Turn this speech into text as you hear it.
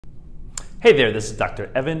Hey there, this is Dr.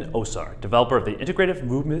 Evan Osar, developer of the Integrative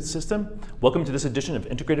Movement System. Welcome to this edition of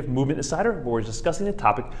Integrative Movement Insider, where we're discussing the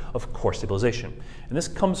topic of core stabilization. And this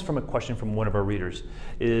comes from a question from one of our readers,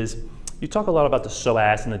 you talk a lot about the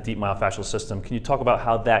psoas and the deep myofascial system. Can you talk about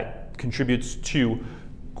how that contributes to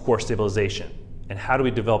core stabilization? And how do we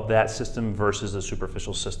develop that system versus the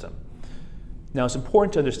superficial system? Now, it's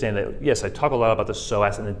important to understand that, yes, I talk a lot about the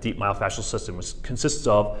psoas and the deep myofascial system, which consists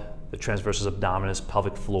of the transversus abdominis,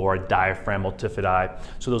 pelvic floor, diaphragm, multifidi.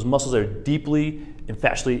 So those muscles are deeply and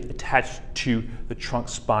fascially attached to the trunk,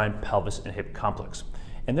 spine, pelvis, and hip complex.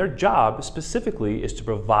 And their job specifically is to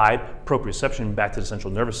provide proprioception back to the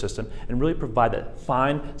central nervous system and really provide that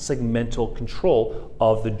fine segmental control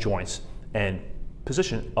of the joints and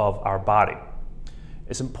position of our body.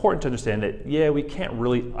 It's important to understand that, yeah, we can't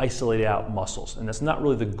really isolate out muscles, and that's not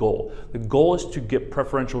really the goal. The goal is to get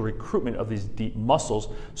preferential recruitment of these deep muscles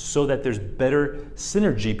so that there's better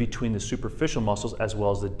synergy between the superficial muscles as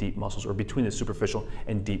well as the deep muscles, or between the superficial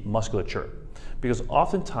and deep musculature. Because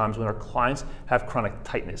oftentimes when our clients have chronic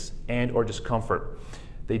tightness and or discomfort,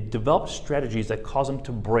 they develop strategies that cause them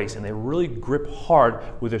to brace, and they really grip hard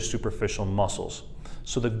with their superficial muscles.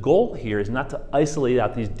 So the goal here is not to isolate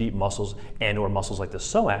out these deep muscles and or muscles like the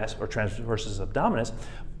psoas or transversus abdominis,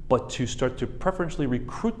 but to start to preferentially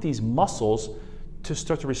recruit these muscles to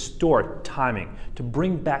start to restore timing, to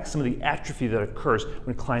bring back some of the atrophy that occurs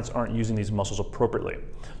when clients aren't using these muscles appropriately.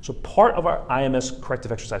 So part of our IMS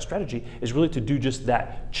corrective exercise strategy is really to do just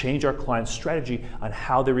that, change our client's strategy on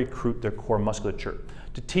how they recruit their core musculature,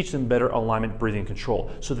 to teach them better alignment, breathing,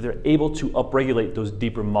 control, so that they're able to upregulate those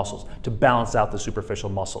deeper muscles, to balance out the superficial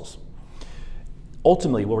muscles.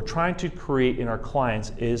 Ultimately, what we're trying to create in our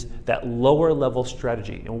clients is that lower level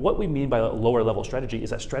strategy. And what we mean by that lower level strategy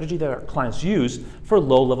is that strategy that our clients use for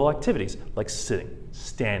low level activities like sitting,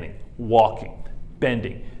 standing, walking,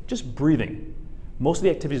 bending, just breathing. Most of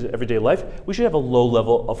the activities of everyday life, we should have a low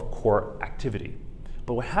level of core activity.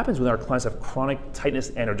 But what happens when our clients have chronic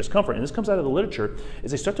tightness and or discomfort, and this comes out of the literature,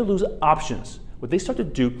 is they start to lose options. What they start to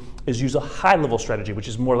do is use a high level strategy, which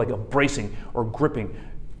is more like a bracing or gripping,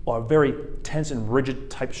 or a very tense and rigid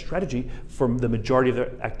type strategy for the majority of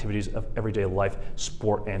their activities of everyday life,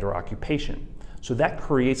 sport and or occupation. So that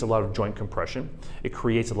creates a lot of joint compression. It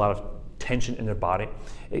creates a lot of tension in their body.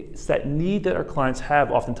 It's that need that our clients have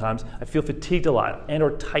oftentimes. I feel fatigued a lot and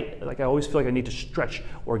or tight, like I always feel like I need to stretch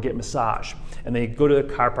or get massage. And they go to a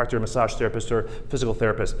chiropractor, massage therapist, or physical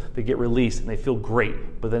therapist. They get released and they feel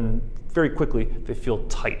great, but then very quickly they feel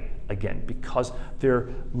tight again because they're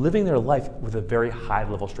living their life with a very high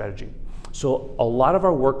level strategy. So a lot of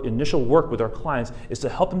our work, initial work with our clients, is to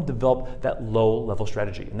help them develop that low level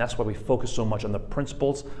strategy. And that's why we focus so much on the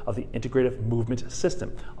principles of the integrative movement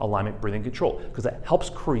system, alignment, breathing, control, because that helps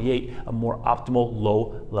create a more optimal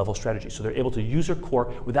low level strategy. So they're able to use their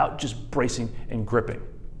core without just bracing and gripping.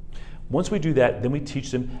 Once we do that, then we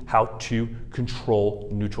teach them how to control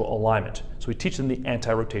neutral alignment. So we teach them the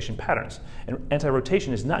anti-rotation patterns. And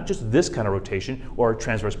anti-rotation is not just this kind of rotation or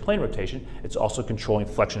transverse plane rotation, it's also controlling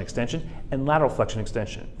flexion extension and lateral flexion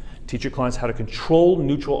extension. Teach your clients how to control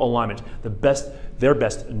neutral alignment, their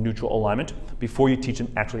best neutral alignment, before you teach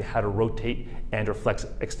them actually how to rotate and or flex,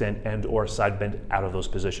 extend and or side bend out of those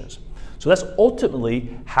positions. So that's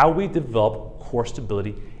ultimately how we develop core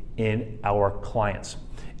stability in our clients.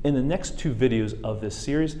 In the next two videos of this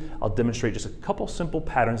series, I'll demonstrate just a couple simple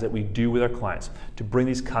patterns that we do with our clients to bring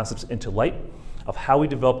these concepts into light of how we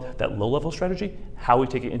develop that low-level strategy, how we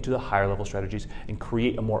take it into the higher-level strategies, and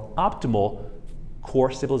create a more optimal core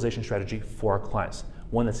stabilization strategy for our clients.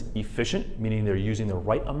 One that's efficient, meaning they're using the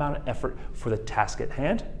right amount of effort for the task at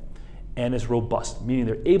hand, and is robust, meaning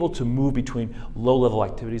they're able to move between low-level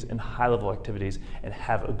activities and high-level activities and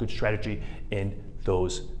have a good strategy in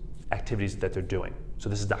those activities that they're doing. So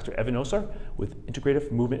this is Dr. Evan Osar with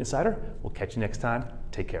Integrative Movement Insider. We'll catch you next time.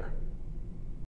 Take care.